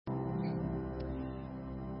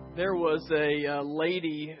There was a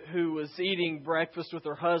lady who was eating breakfast with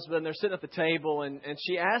her husband. They're sitting at the table, and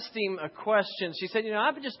she asked him a question. She said,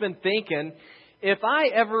 I've just been thinking, if I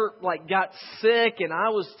ever got sick and I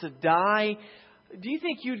was to die, do you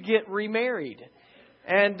think you'd get remarried?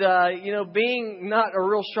 And, being not a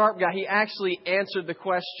real sharp guy, he actually answered the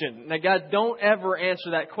question. Now, guys, don't ever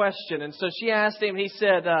answer that question. And so she asked him, and he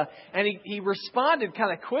said, he responded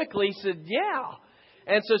kind of quickly. He said, yeah.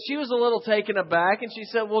 And so she was a little taken aback, and she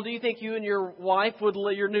said, well, do you think you and your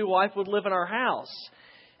new wife would live in our house?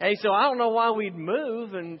 And he said, I don't know why we'd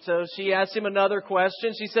move. And so she asked him another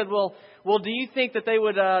question. She said, well, do you think that they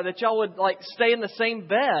would, that y'all would stay in the same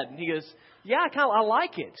bed? And he goes, yeah, I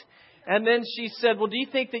like it. And then she said, well, do you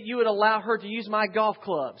think that you would allow her to use my golf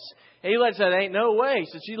clubs? And he said, ain't no way.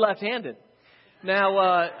 So she's left-handed.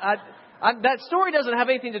 Now, that story doesn't have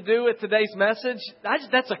anything to do with today's message.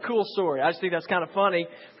 That's a cool story. I just think that's kind of funny.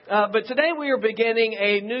 But today we are beginning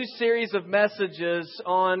a new series of messages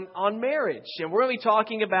on marriage. And we're going to be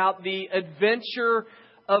talking about the adventure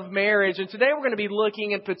of marriage. And today we're going to be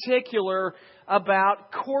looking in particular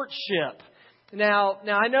about courtship. Now,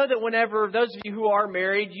 I know that whenever those of you who are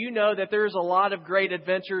married, you know that there's a lot of great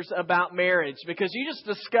adventures about marriage because you just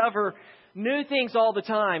discover new things all the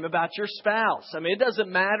time about your spouse. I mean, it doesn't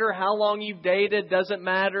matter how long you've dated, doesn't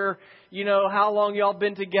matter, how long y'all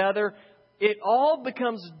been together. It all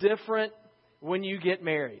becomes different when you get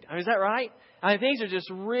married. I mean, is that right? I mean, things are just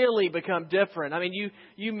really become different. I mean,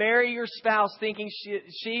 you marry your spouse thinking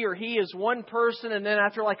she or he is one person, and then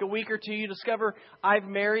after a week or two, you discover I've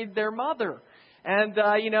married their mother. And,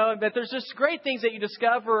 that there's just great things that you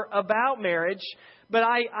discover about marriage. But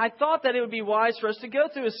I thought that it would be wise for us to go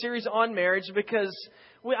through a series on marriage because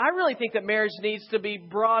I really think that marriage needs to be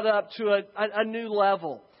brought up to a new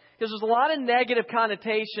level. Because there's a lot of negative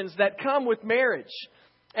connotations that come with marriage.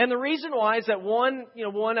 And the reason why is that one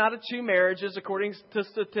out of two marriages, according to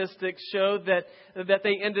statistics, show that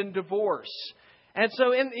they end in divorce. And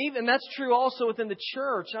so, even that's true also within the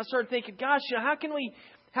church. I started thinking, gosh, how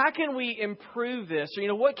can we improve this?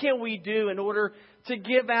 Or, what can we do in order to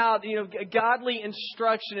give out, godly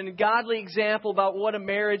instruction and a godly example about what a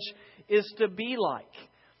marriage is to be like?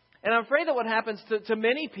 And I'm afraid that what happens to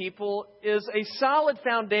many people is a solid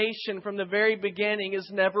foundation from the very beginning is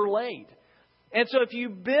never laid. And so if you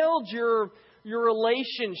build your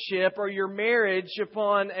relationship or your marriage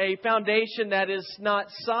upon a foundation that is not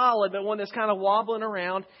solid, but one that's kind of wobbling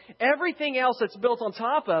around, everything else that's built on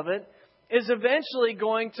top of it is eventually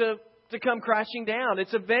going to come crashing down.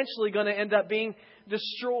 It's eventually going to end up being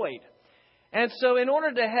destroyed. And so in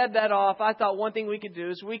order to head that off, I thought one thing we could do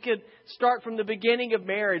is we could start from the beginning of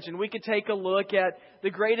marriage and we could take a look at the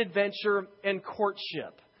great adventure in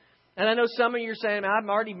courtship. And I know some of you are saying, I'm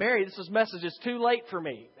already married. This message is too late for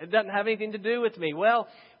me. It doesn't have anything to do with me. Well,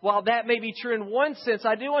 while that may be true in one sense,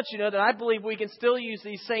 I do want you to know that I believe we can still use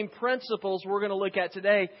these same principles we're going to look at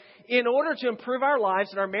today in order to improve our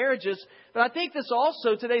lives and our marriages. But I think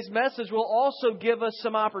today's message will also give us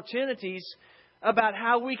some opportunities about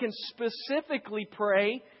how we can specifically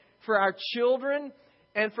pray for our children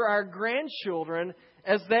and for our grandchildren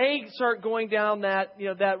as they start going down that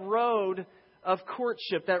road of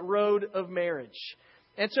courtship, that road of marriage.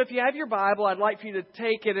 And so if you have your Bible, I'd like for you to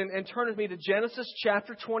take it and turn with me to Genesis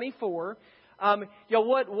chapter 24.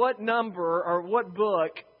 What number or what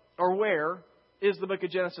book or where is the book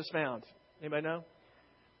of Genesis found? Anybody know?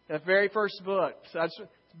 The very first book. So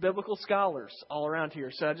biblical scholars all around here.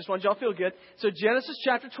 So I just wanted y'all to feel good. So Genesis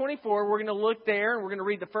chapter 24, we're going to look there and we're going to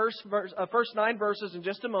read the first 9 verses in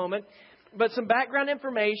just a moment. But some background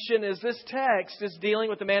information is this text is dealing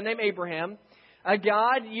with a man named Abraham.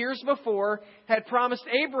 God, years before, had promised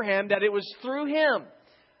Abraham that it was through him,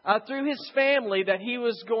 through his family, that he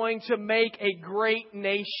was going to make a great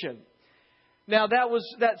nation. Now,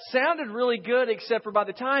 that sounded really good, except for by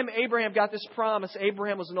the time Abraham got this promise,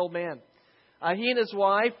 Abraham was an old man. He and his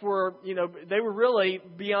wife were really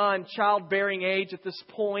beyond childbearing age at this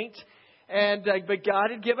point. But God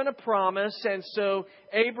had given a promise. And so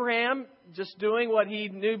Abraham, just doing what he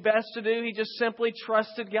knew best to do, he just simply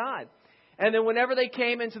trusted God. And then whenever they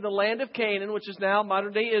came into the land of Canaan, which is now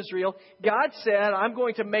modern-day Israel, God said, I'm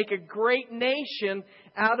going to make a great nation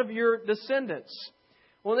out of your descendants.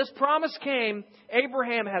 When this promise came,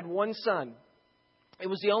 Abraham had one son. It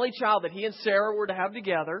was the only child that he and Sarah were to have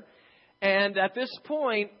together. And at this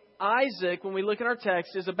point, Isaac, when we look at our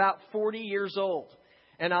text, is about 40 years old.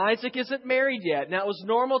 And Isaac isn't married yet. Now, it was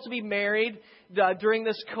normal to be married during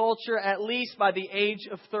this culture at least by the age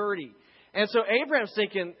of 30. And so Abraham's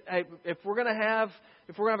thinking, hey, if we're going to have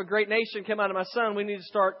a great nation come out of my son, we need to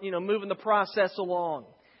start, moving the process along.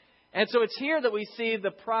 And so it's here that we see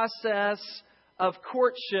the process of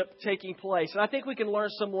courtship taking place. And I think we can learn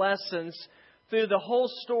some lessons through the whole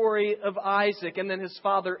story of Isaac and then his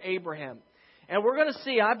father Abraham. And we're going to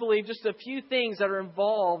see, I believe, just a few things that are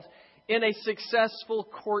involved in a successful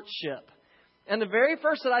courtship. And the very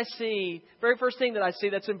first thing that I see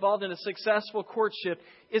that's involved in a successful courtship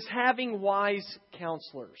is having wise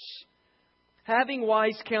counselors. Having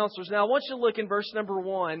wise counselors. Now, I want you to look in verse number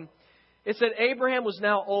 1. It said, Abraham was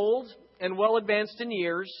now old and well advanced in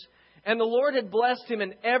years, and the Lord had blessed him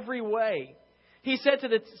in every way. He said to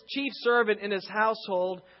the chief servant in his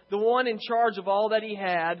household, the one in charge of all that he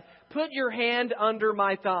had, put your hand under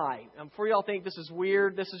my thigh. Now, before y'all think this is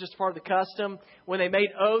weird, this is just part of the custom. When they made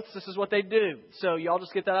oaths, this is what they do. So y'all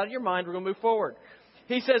just get that out of your mind. We're going to move forward.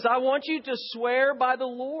 He says, I want you to swear by the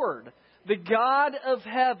Lord, the God of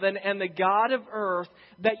heaven and the God of earth,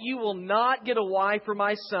 that you will not get a wife for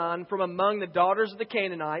my son from among the daughters of the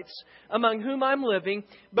Canaanites, among whom I'm living,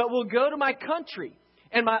 but will go to my country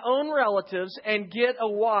and my own relatives and get a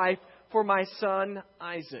wife for my son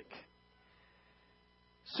Isaac.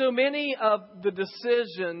 So many of the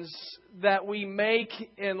decisions that we make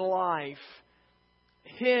in life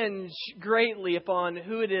hinge greatly upon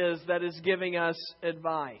who it is that is giving us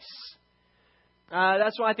advice.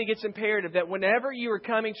 That's why I think it's imperative that whenever you are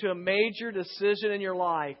coming to a major decision in your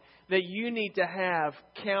life, that you need to have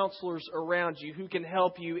counselors around you who can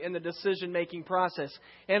help you in the decision-making process.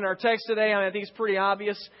 And our text today, I think it's pretty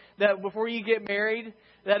obvious that before you get married,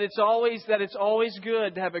 that it's always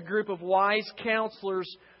good to have a group of wise counselors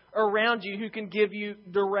around you who can give you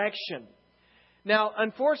direction. Now,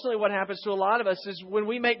 unfortunately, what happens to a lot of us is when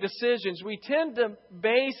we make decisions, we tend to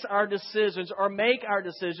base our decisions or make our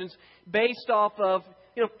decisions based off of,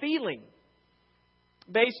 feeling.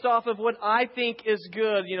 Based off of what I think is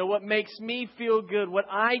good, what makes me feel good, what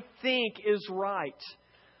I think is right.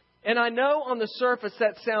 And I know on the surface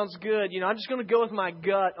that sounds good. I'm just going to go with my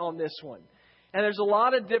gut on this one. And there's a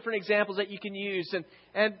lot of different examples that you can use.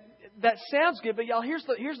 And that sounds good, but y'all, here's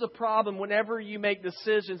the problem whenever you make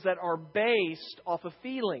decisions that are based off of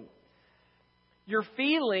feeling. Your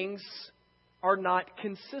feelings are not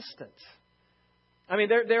consistent. I mean,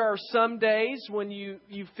 there are some days when you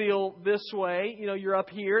feel this way, you're up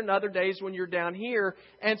here, and other days when you're down here.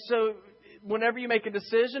 And so whenever you make a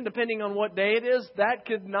decision, depending on what day it is, that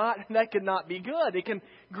could not be good. It can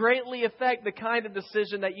greatly affect the kind of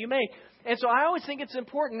decision that you make. And so I always think it's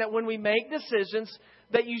important that when we make decisions,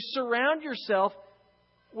 that you surround yourself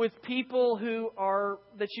with people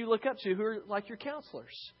that you look up to, who are like your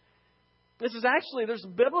counselors. This is actually, there's a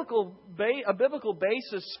biblical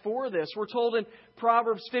basis for this. We're told in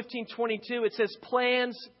Proverbs 15:22, it says,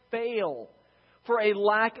 plans fail for a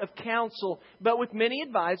lack of counsel, but with many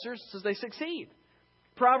advisors, it says they succeed.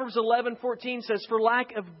 Proverbs 11:14 says, for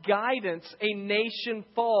lack of guidance, a nation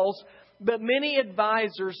falls, but many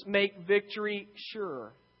advisors make victory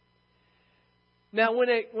sure. Now, when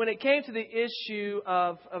it came to the issue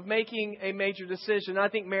of making a major decision, I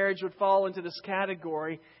think marriage would fall into this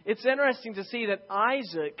category. It's interesting to see that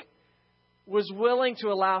Isaac was willing to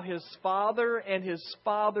allow his father and his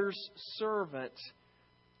father's servant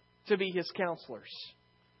to be his counselors.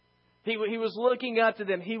 He was looking up to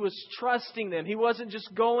them. He was trusting them. He wasn't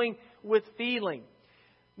just going with feeling.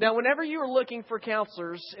 Now, whenever you are looking for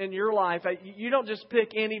counselors in your life, you don't just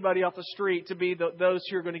pick anybody off the street to be those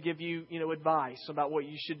who are going to give you, advice about what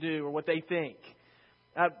you should do or what they think.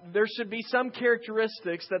 There should be some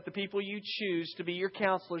characteristics that the people you choose to be your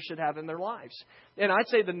counselor should have in their lives. And I'd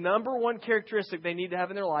say the number one characteristic they need to have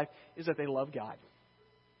in their life is that they love God.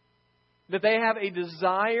 That they have a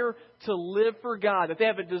desire to live for God. That they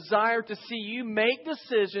have a desire to see you make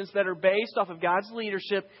decisions that are based off of God's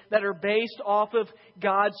leadership, that are based off of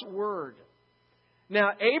God's Word.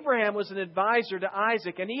 Now, Abraham was an advisor to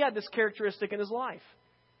Isaac, and he had this characteristic in his life.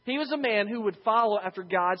 He was a man who would follow after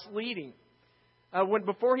God's leading.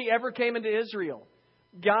 Before he ever came into Israel,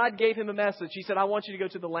 God gave him a message. He said, I want you to go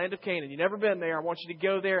to the land of Canaan. You've never been there. I want you to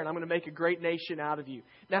go there, and I'm going to make a great nation out of you.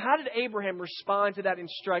 Now, how did Abraham respond to that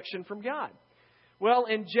instruction from God? Well,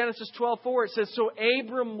 in Genesis 12:4, it says, so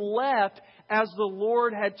Abram left as the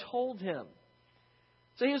Lord had told him.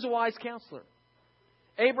 So he was a wise counselor.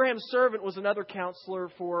 Abraham's servant was another counselor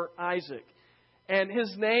for Isaac. And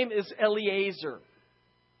his name is Eliezer.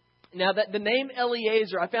 Now, the name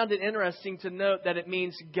Eliezer, I found it interesting to note that it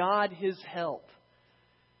means God his help.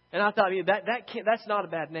 And I thought, that's not a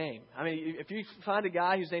bad name. I mean, if you find a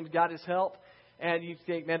guy whose name's God his help, and you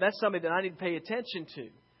think, man, that's somebody that I need to pay attention to.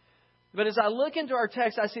 But as I look into our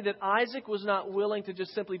text, I see that Isaac was not willing to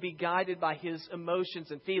just simply be guided by his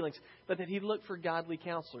emotions and feelings, but that he looked for godly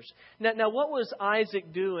counselors. Now, what was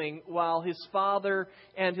Isaac doing while his father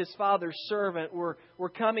and his father's servant were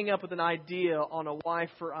coming up with an idea on a wife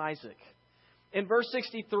for Isaac? In verse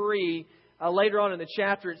 63, later on in the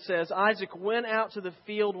chapter, it says, Isaac went out to the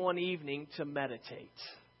field one evening to meditate.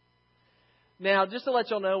 Now, just to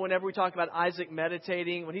let y'all know, whenever we talk about Isaac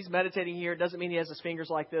meditating, when he's meditating here, it doesn't mean he has his fingers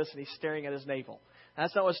like this and he's staring at his navel.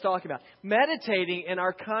 That's not what it's talking about. Meditating, in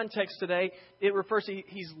our context today, it refers to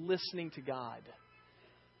he's listening to God.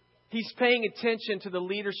 He's paying attention to the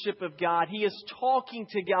leadership of God. He is talking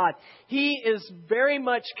to God. He is very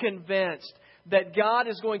much convinced that God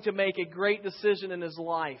is going to make a great decision in his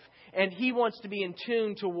life. And he wants to be in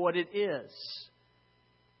tune to what it is.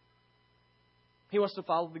 He wants to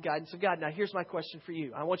follow the guidance of God. Now, here's my question for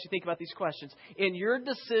you. I want you to think about these questions. In your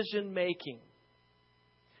decision making,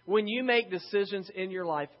 when you make decisions in your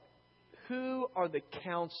life, who are the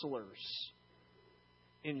counselors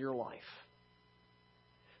in your life?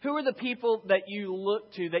 Who are the people that you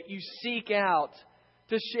look to, that you seek out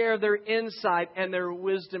to share their insight and their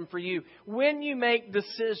wisdom for you? When you make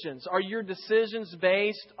decisions, are your decisions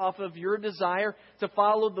based off of your desire to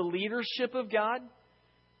follow the leadership of God?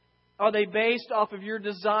 Are they based off of your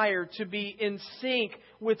desire to be in sync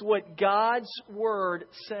with what God's Word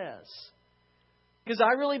says? Because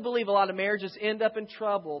I really believe a lot of marriages end up in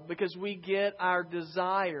trouble because we get our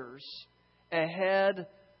desires ahead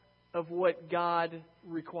of what God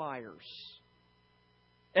requires.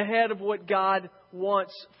 Ahead of what God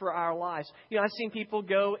wants for our lives. You know, I've seen people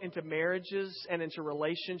go into marriages and into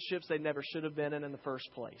relationships they never should have been in the first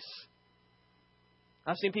place.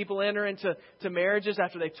 I've seen people enter into marriages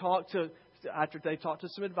after they talk to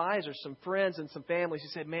some advisors, some friends, and some families who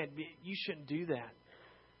said, "Man, you shouldn't do that.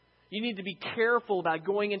 You need to be careful about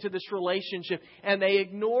going into this relationship." And they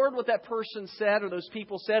ignored what that person said or those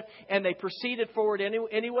people said, and they proceeded forward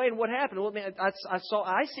anyway. And what happened? Well, man,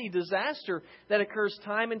 I see disaster that occurs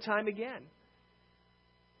time and time again.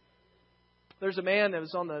 There's a man that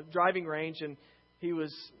was on the driving range, and he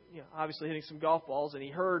was obviously hitting some golf balls, and he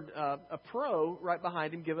heard a pro right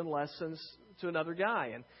behind him giving lessons to another guy.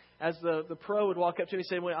 And as the pro would walk up to him, he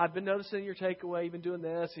said, "Well, I've been noticing your takeaway. You've been doing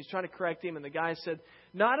this." He's trying to correct him, and the guy said,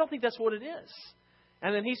 "No, I don't think that's what it is."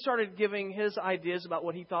 And then he started giving his ideas about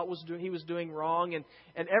what he thought he was doing wrong. And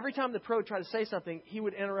every time the pro tried to say something, he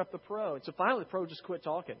would interrupt the pro. And so finally the pro just quit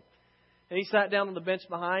talking. And he sat down on the bench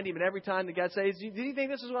behind him, and every time the guy says, "Do you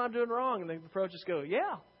think this is what I'm doing wrong?" And the pro just go,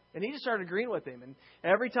 "Yeah." And he just started agreeing with him. And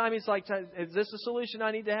every time he's like, "Is this a solution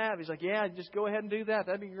I need to have?" He's like, "Yeah, just go ahead and do that.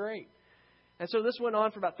 That'd be great." And so this went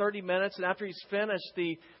on for about 30 minutes. And after he's finished,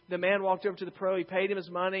 the man walked over to the pro. He paid him his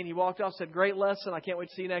money, and he walked off, said, "Great lesson. I can't wait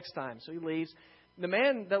to see you next time." So he leaves. The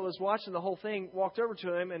man that was watching the whole thing walked over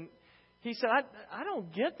to him, and he said, I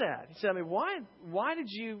don't get that. He said, why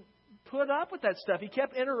did you put up with that stuff? He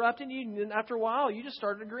kept interrupting you, and then after a while, you just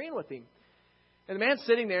started agreeing with him. And the man's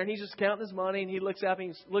sitting there, and he's just counting his money, and he looks at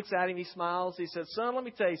him, he smiles. He says, "Son, let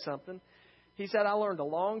me tell you something." He said, "I learned a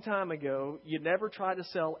long time ago, you never try to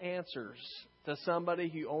sell answers to somebody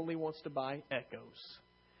who only wants to buy echoes."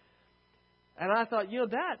 And I thought,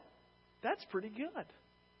 that's pretty good.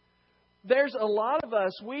 There's a lot of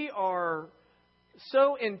us, we are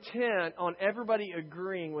so intent on everybody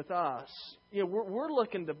agreeing with us. We're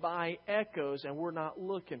looking to buy echoes, and we're not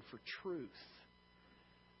looking for truth.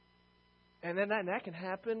 And then that can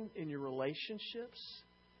happen in your relationships.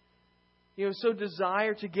 So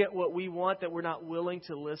desire to get what we want that we're not willing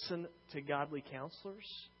to listen to godly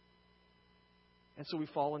counselors. And so we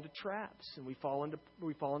fall into traps, and we fall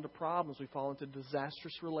into problems, we fall into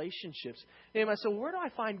disastrous relationships. And so where do I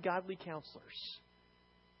find godly counselors?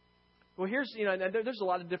 Well, there's a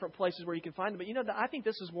lot of different places where you can find them, but I think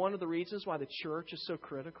this is one of the reasons why the church is so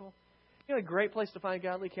critical. A great place to find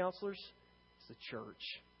godly counselors is the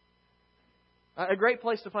church. A great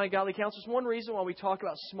place to find godly counselors. One reason why we talk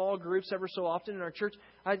about small groups ever so often in our church,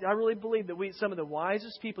 I really believe that some of the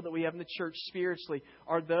wisest people that we have in the church spiritually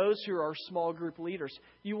are those who are our small group leaders.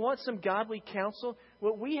 You want some godly counsel?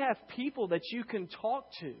 Well, we have people that you can talk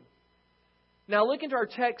to. Now, look into our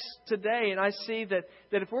text today, and I see that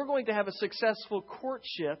if we're going to have a successful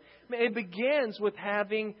courtship, it begins with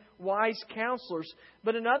having wise counselors.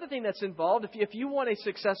 But another thing that's involved, if you want a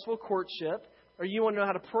successful courtship, or you want to know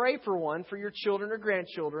how to pray for one for your children or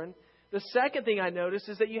grandchildren, the second thing I notice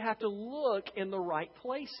is that you have to look in the right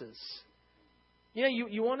places.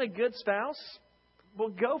 You want a good spouse? Well,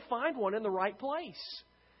 go find one in the right place.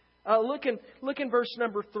 Look in verse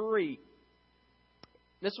number 3.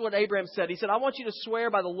 This is what Abraham said. He said, I want you to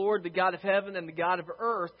swear by the Lord, the God of heaven and the God of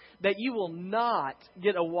earth, that you will not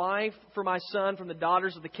get a wife for my son from the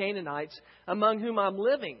daughters of the Canaanites among whom I'm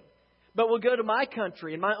living, but will go to my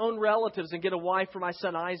country and my own relatives and get a wife for my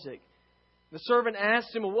son Isaac. The servant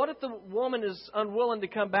asked him, well, what if the woman is unwilling to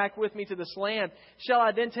come back with me to this land? Shall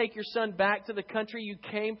I then take your son back to the country you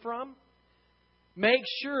came from? Make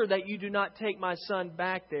sure that you do not take my son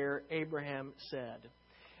back there, Abraham said.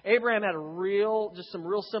 Abraham had some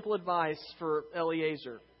real simple advice for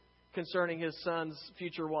Eliezer concerning his son's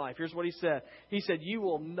future wife. Here's what he said. He said, you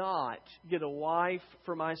will not get a wife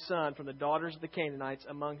for my son from the daughters of the Canaanites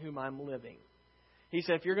among whom I'm living. He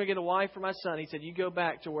said, if you're going to get a wife for my son, he said, you go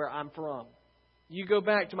back to where I'm from. You go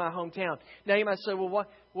back to my hometown. Now you might say, well,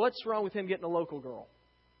 what's wrong with him getting a local girl?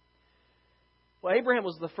 Well, Abraham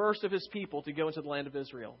was the first of his people to go into the land of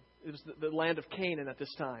Israel. It was the land of Canaan at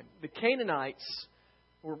this time. The Canaanites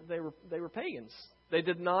they were pagans. They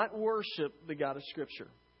did not worship the God of Scripture.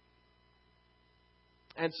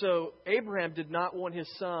 And so Abraham did not want his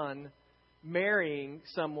son marrying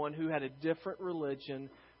someone who had a different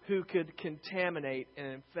religion, who could contaminate and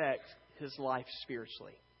infect his life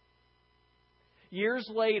spiritually. Years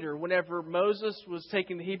later, whenever Moses was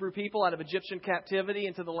taking the Hebrew people out of Egyptian captivity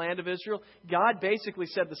into the land of Israel, God basically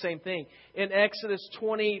said the same thing. In Exodus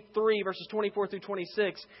 23, verses 24 through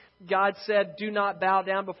 26, God said, do not bow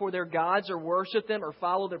down before their gods or worship them or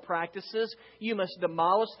follow their practices. You must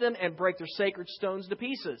demolish them and break their sacred stones to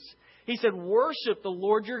pieces. He said, worship the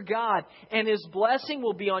Lord your God, and His blessing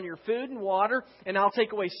will be on your food and water, and I'll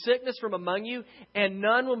take away sickness from among you, and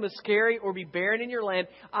none will miscarry or be barren in your land.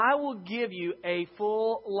 I will give you a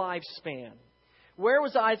full lifespan. Where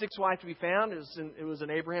was Isaac's wife to be found? It was in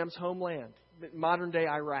Abraham's homeland, modern-day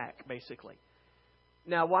Iraq, basically.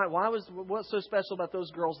 Now, what's so special about those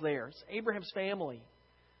girls there? It's Abraham's family.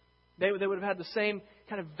 They would have had the same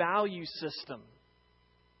kind of value system.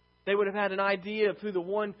 They would have had an idea of who the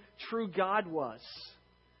one true God was.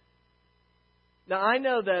 Now, I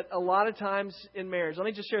know that a lot of times in marriage, let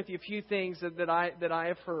me just share with you a few things that I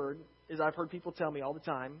have heard, is I've heard people tell me all the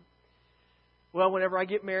time. Well, whenever I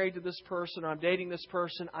get married to this person or I'm dating this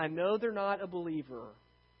person, I know they're not a believer,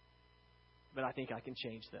 but I think I can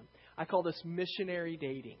change them. I call this missionary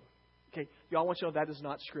dating. Okay, y'all want you to know that is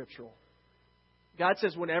not scriptural. God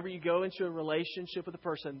says whenever you go into a relationship with a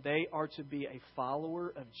person, they are to be a follower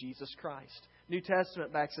of Jesus Christ. New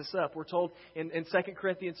Testament backs this up. We're told in 2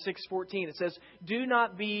 Corinthians 6:14, it says, do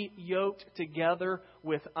not be yoked together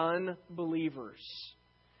with unbelievers.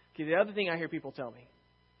 Okay, the other thing I hear people tell me,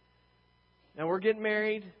 now we're getting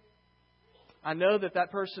married. I know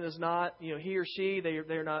that person is not, he or she,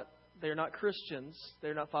 they're not Christians.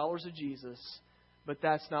 They're not followers of Jesus. But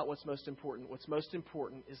that's not what's most important. What's most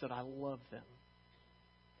important is that I love them.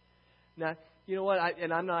 Now, you know what?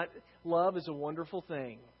 Love is a wonderful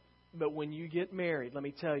thing. But when you get married, let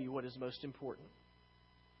me tell you what is most important.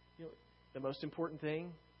 The most important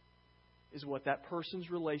thing is what that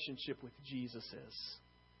person's relationship with Jesus is.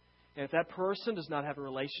 And if that person does not have a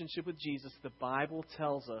relationship with Jesus, the Bible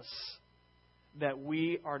tells us that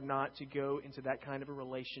we are not to go into that kind of a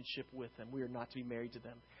relationship with them. We are not to be married to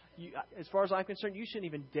them. As far as I'm concerned, you shouldn't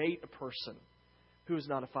even date a person who is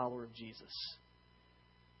not a follower of Jesus.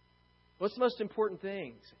 What's the most important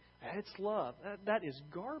thing? It's love. That is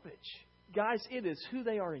garbage. Guys, it is who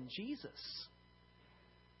they are in Jesus.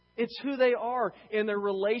 It's who they are in their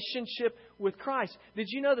relationship with Christ. Did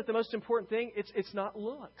you know that the most important thing, it's not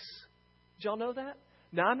looks? Did y'all know that?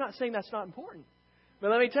 Now, I'm not saying that's not important.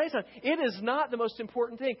 But let me tell you something. It is not the most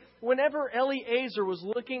important thing. Whenever Eliezer was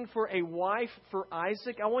looking for a wife for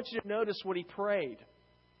Isaac, I want you to notice what he prayed.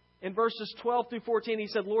 In verses 12 through 14, he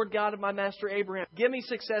said, Lord God of my master Abraham, give me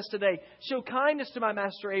success today. Show kindness to my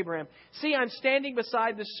master Abraham. See, I'm standing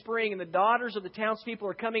beside this spring, and the daughters of the townspeople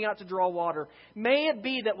are coming out to draw water. May it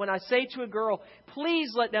be that when I say to a girl,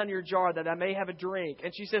 please let down your jar that I may have a drink,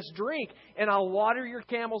 and she says, drink, and I'll water your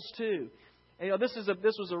camels too. And this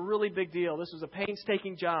was a really big deal. This was a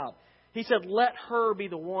painstaking job. He said, let her be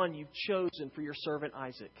the one you've chosen for your servant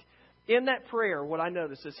Isaac. In that prayer, what I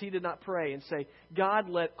noticed is he did not pray and say, God,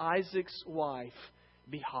 let Isaac's wife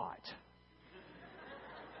be hot.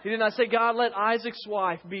 He did not say, God, let Isaac's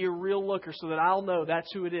wife be a real looker so that I'll know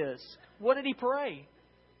that's who it is. What did he pray?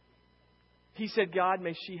 He said, God,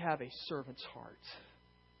 may she have a servant's heart.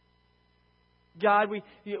 God,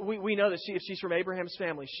 we know that if she's from Abraham's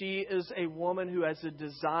family, she is a woman who has a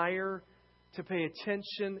desire to pay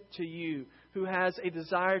attention to you, who has a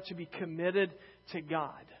desire to be committed to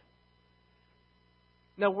God.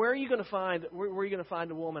 Now, where are you going to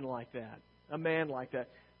find a woman like that, a man like that?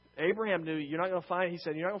 Abraham knew you're not going to find it. He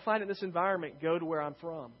said, you're not going to find it in this environment. Go to where I'm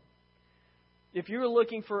from. If you're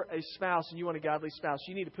looking for a spouse and you want a godly spouse,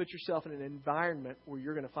 you need to put yourself in an environment where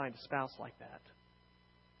you're going to find a spouse like that.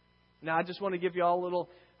 Now, I just want to give you all a little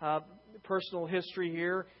personal history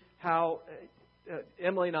here, how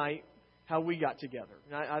Emily and I, how we got together.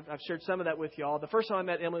 And I've shared some of that with you all. The first time I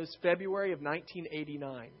met Emily was February of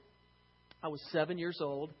 1989. I was 7 years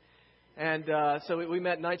old. And so we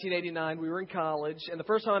met in 1989. We were in college. And the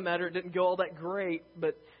first time I met her, it didn't go all that great.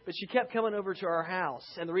 But she kept coming over to our house.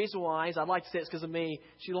 And the reason why is I'd like to say it's because of me.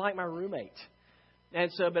 She liked my roommate.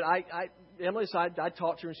 And so, but Emily decided I'd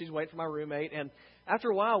talk to her, and she's waiting for my roommate. And after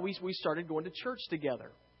a while, we started going to church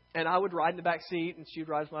together. And I would ride in the back seat, and she would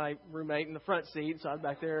ride with my roommate in the front seat. So I was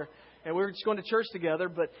back there. And we were just going to church together.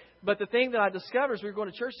 But the thing that I discovered is we were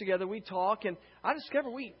going to church together, we'd talk. And I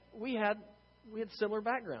discovered we had similar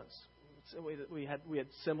backgrounds. We had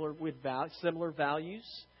similar values,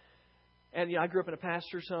 and I grew up in a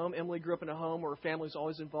pastor's home. Emily grew up in a home where her family was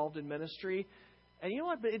always involved in ministry, and you know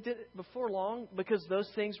what? But it did before long, because those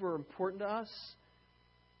things were important to us.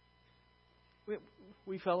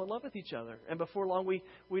 We fell in love with each other, and before long,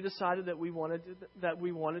 we decided that we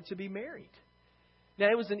wanted to be married. Now,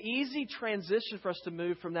 it was an easy transition for us to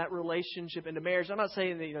move from that relationship into marriage. I'm not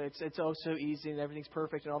saying that it's oh so easy and everything's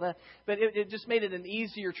perfect and all that, but it just made it an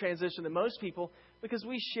easier transition than most people, because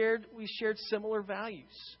we shared similar values.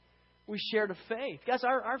 We shared a faith. Guys,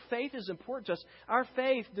 our faith is important to us. Our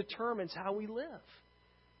faith determines how we live.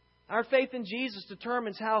 Our faith in Jesus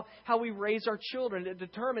determines how we raise our children. It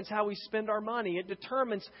determines how we spend our money. It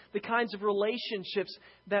determines the kinds of relationships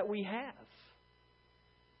that we have.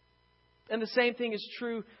 And the same thing is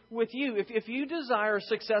true with you. If you desire a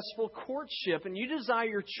successful courtship and you desire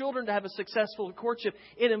your children to have a successful courtship,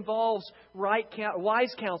 it involves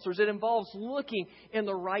wise counselors. It involves looking in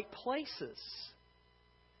the right places.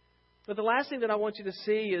 But the last thing that I want you to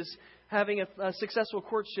see is having a successful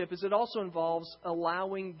courtship is it also involves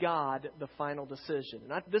allowing God the final decision.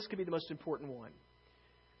 And this could be the most important one.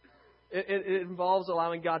 It involves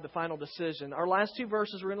allowing God the final decision. Our last two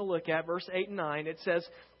verses we're going to look at, verse 8 and 9, it says,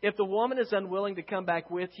 if the woman is unwilling to come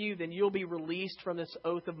back with you, then you'll be released from this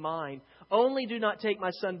oath of mine. Only do not take my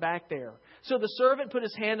son back there. So the servant put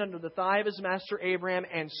his hand under the thigh of his master Abraham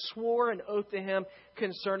and swore an oath to him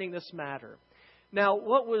concerning this matter. Now,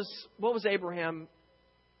 what was Abraham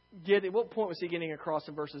getting? What point was he getting across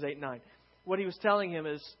in verses 8 and 9? What he was telling him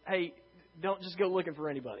is, hey, don't just go looking for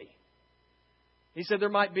anybody. He said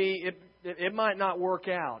it might not work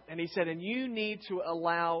out. And he said, and you need to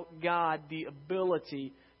allow God the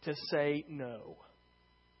ability to say no.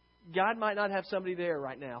 God might not have somebody there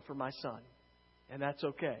right now for my son. And that's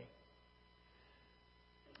okay.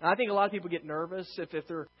 I think a lot of people get nervous if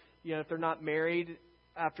they're not married.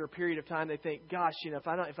 After a period of time, they think, gosh, if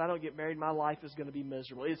I don't get married, my life is going to be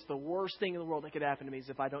miserable. It's the worst thing in the world that could happen to me is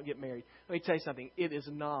if I don't get married. Let me tell you something. It is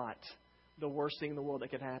not the worst thing in the world that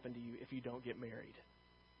could happen to you if you don't get married.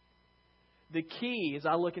 The key, as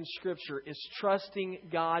I look in Scripture, is trusting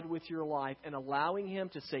God with your life and allowing Him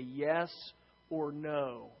to say yes or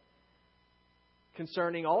no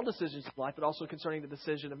concerning all decisions of life, but also concerning the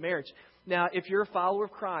decision of marriage. Now, if you're a follower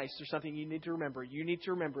of Christ, there's something you need to remember. You need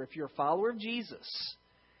to remember, if you're a follower of Jesus,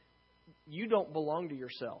 you don't belong to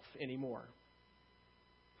yourself anymore.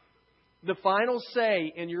 The final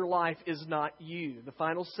say in your life is not you. The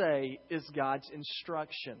final say is God's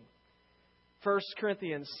instruction. 1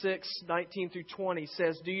 Corinthians 6:19-20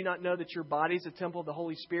 says, do you not know that your body is a temple of the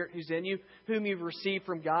Holy Spirit who's in you, whom you've received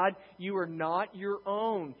from God? You are not your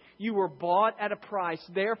own. You were bought at a price.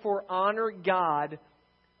 Therefore, honor God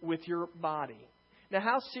with your body. Now,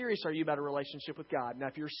 how serious are you about a relationship with God? Now,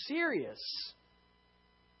 if you're serious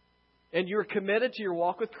and you're committed to your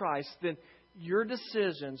walk with Christ, then your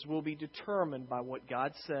decisions will be determined by what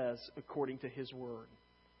God says according to His Word.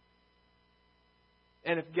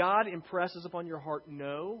 And if God impresses upon your heart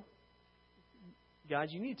no, guys,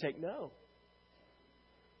 you need to take no.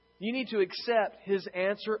 You need to accept His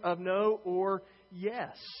answer of no or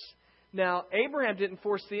yes. Now, Abraham didn't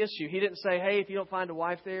force the issue. He didn't say, hey, if you don't find a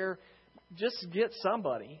wife there, just get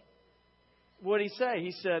somebody. What did he say?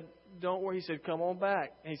 He said, don't worry. He said, come on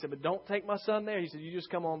back. And he said, but don't take my son there. He said, you just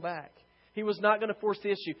come on back. He was not going to force the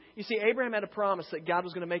issue. You see, Abraham had a promise that God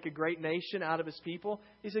was going to make a great nation out of His people.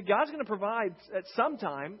 He said, God's going to provide at some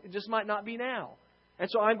time. It just might not be now. And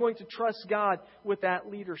so I'm going to trust God with that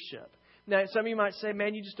leadership. Now, some of you might say,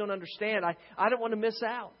 man, you just don't understand. I don't want to miss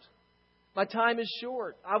out. My time is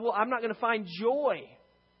short. I'm not going to find joy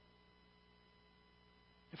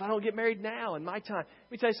if I don't get married now in my time.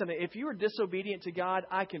 Let me tell you something. If you are disobedient to God,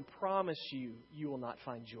 I can promise you, you will not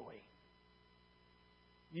find joy.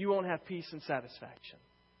 you won't have peace and satisfaction.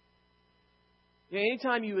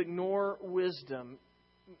 Anytime you ignore wisdom,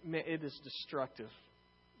 it is destructive.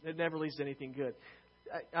 It never leads to anything good.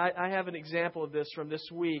 I have an example of this from this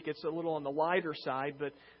week. It's a little on the lighter side,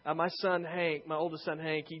 but my son Hank, my oldest son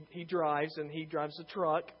Hank, he drives, and he drives a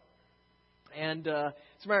truck. And as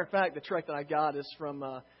a matter of fact, the truck that I got is from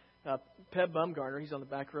Peb Bumgarner. He's on the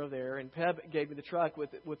back row there. And Peb gave me the truck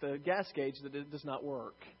with a gas gauge that does not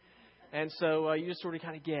work. And so you just sort of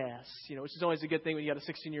kind of guess, which is always a good thing when you got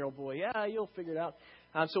a 16-year-old boy. Yeah, you'll figure it out.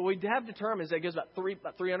 So what we have determined is that it goes about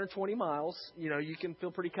 320 miles. You can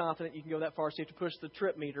feel pretty confident you can go that far, so you have to push the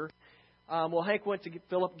trip meter. Well, Hank went to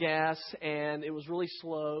fill up gas, and it was really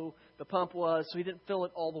slow. The pump was, so he didn't fill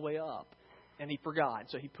it all the way up. And he forgot.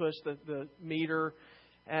 So he pushed the meter.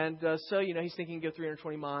 And so, he's thinking he can go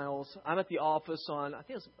 320 miles. I'm at the office on, I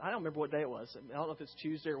don't remember what day it was. I don't know if it's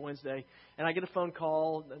Tuesday or Wednesday. And I get a phone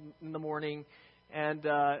call in the morning. And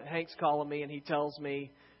Hank's calling me, and he tells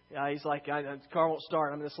me, he's like, the car won't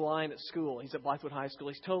start. I'm in this line at school. He's at Blackwood High School.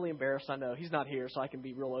 He's totally embarrassed, I know. He's not here, so I can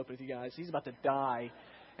be real open with you guys. He's about to die.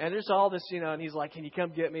 And there's all this, and he's like, can you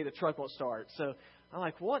come get me? The truck won't start. So I'm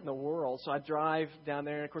like, what in the world? So I drive down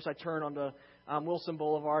there, and, of course, I turn onto Wilson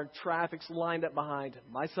Boulevard. Traffic's lined up behind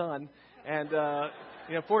my son. And,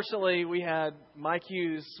 fortunately, we had Mike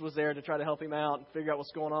Hughes was there to try to help him out and figure out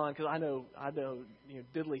what's going on, because I know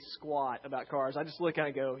diddly squat about cars. I just look at it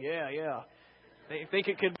and go, yeah. They think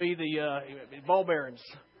it could be the ball bearings.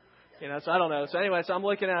 So I don't know. So anyway, so I'm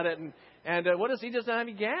looking at it, and what does he doesn't have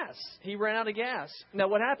any gas? He ran out of gas. Now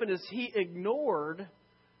what happened is he ignored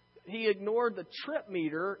the trip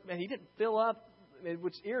meter, and he didn't fill up,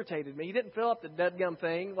 which irritated me. He didn't fill up the deadgum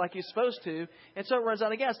thing like he's supposed to, and so it runs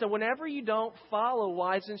out of gas. Now whenever you don't follow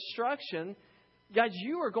wise instruction, guys,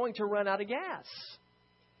 you are going to run out of gas.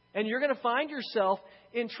 And you're going to find yourself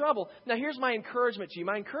in trouble. Now, here's my encouragement to you.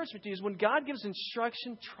 My encouragement to you is when God gives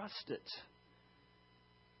instruction, trust it.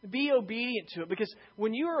 Be obedient to it. Because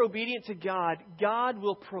when you are obedient to God, God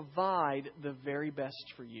will provide the very best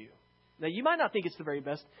for you. Now, you might not think it's the very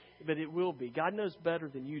best, but it will be. God knows better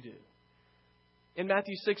than you do. In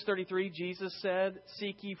Matthew 6:33, Jesus said,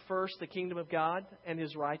 "Seek ye first the kingdom of God and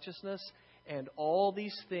His righteousness, and all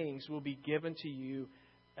these things will be given to you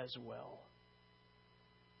as well."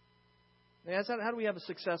 Now, how do we have a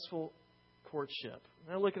successful courtship?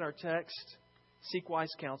 Now look at our text. Seek wise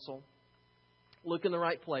counsel. Look in the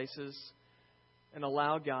right places. And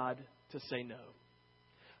allow God to say no.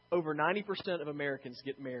 Over 90% of Americans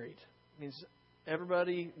get married. It means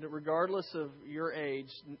everybody, regardless of your age,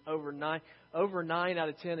 over 9 out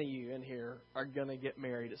of 10 of you in here are going to get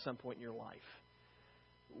married at some point in your life.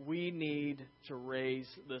 We need to raise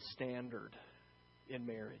the standard in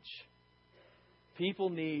marriage. People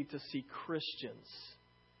need to see Christians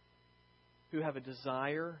who have a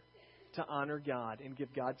desire to honor God and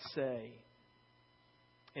give God say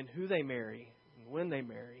in who they marry and when they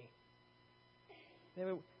marry.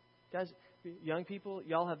 Guys, young people,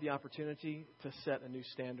 y'all have the opportunity to set a new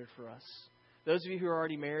standard for us. Those of you who are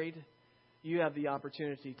already married, you have the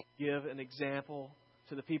opportunity to give an example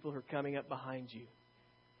to the people who are coming up behind you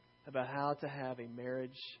about how to have a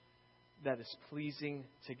marriage that is pleasing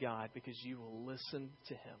to God, because you will listen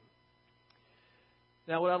to Him.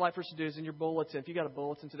 Now, what I'd like for us to do is in your bulletin, if you got a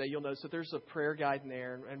bulletin today, you'll notice that there's a prayer guide in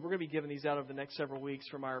there, and we're going to be giving these out over the next several weeks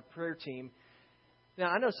from our prayer team.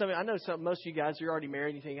 Now, I know most of you guys, you're already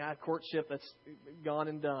married, and you think, courtship, that's gone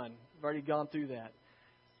and done. I've already gone through that.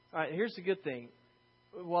 All right, here's the good thing.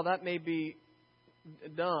 While that may be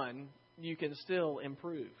done, you can still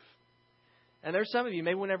improve. And there's some of you,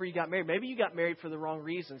 maybe whenever you got married, maybe you got married for the wrong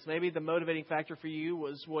reasons. Maybe the motivating factor for you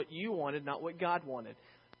was what you wanted, not what God wanted.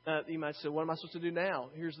 You might say, what am I supposed to do now?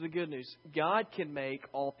 Here's the good news. God can make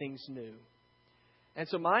all things new. And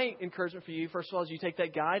so my encouragement for you, first of all, is you take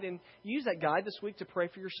that guide and use that guide this week to pray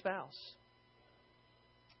for your spouse.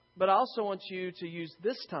 But I also want you to use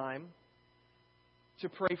this time to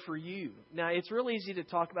pray for you. Now, it's real easy to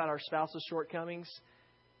talk about our spouse's shortcomings.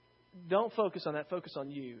 Don't focus on that. Focus on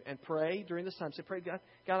you. And pray during this time. Say, pray, God,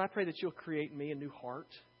 I pray that you'll create in me a new heart.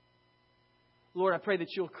 Lord, I pray that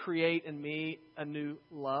you'll create in me a new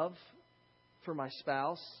love for my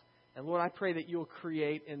spouse. And Lord, I pray that you'll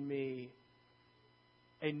create in me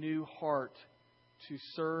a new heart to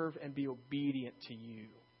serve and be obedient to you.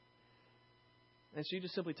 And so you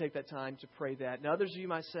just simply take that time to pray that. Now, others of you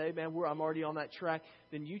might say, man, I'm already on that track.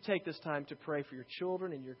 Then you take this time to pray for your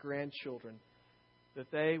children and your grandchildren,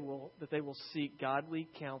 that they will seek godly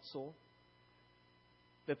counsel,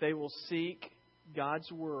 that they will seek God's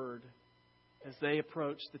Word as they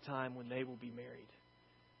approach the time when they will be married.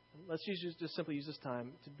 Let's just simply use this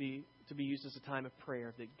time to be used as a time of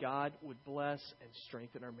prayer, that God would bless and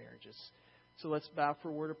strengthen our marriages. So let's bow for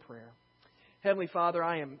a word of prayer. Heavenly Father,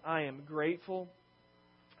 I am grateful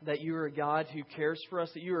that you are a God who cares for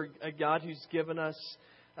us, that you are a God who's given us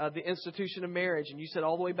the institution of marriage. And you said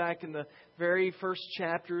all the way back in the very first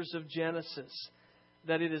chapters of Genesis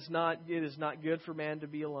that it is not good for man to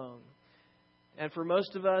be alone. And for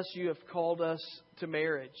most of us, you have called us to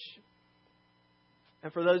marriage.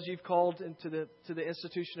 And for those you've called into the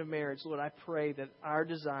institution of marriage, Lord, I pray that our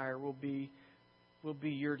desire will be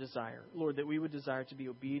your desire. Lord, that we would desire to be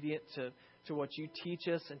obedient to what you teach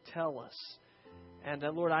us and tell us. And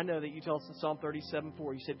Lord, I know that you tell us in Psalm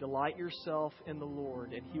 37:4, you said, delight yourself in the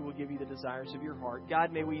Lord, and He will give you the desires of your heart.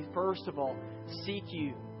 God, may we first of all seek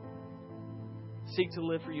you. Seek to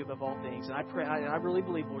live for you above all things. And I pray, I really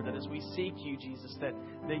believe, Lord, that as we seek you, Jesus, that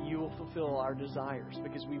you will fulfill our desires,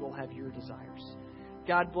 because we will have your desires.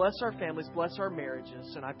 God, bless our families, bless our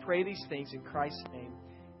marriages. And I pray these things in Christ's name.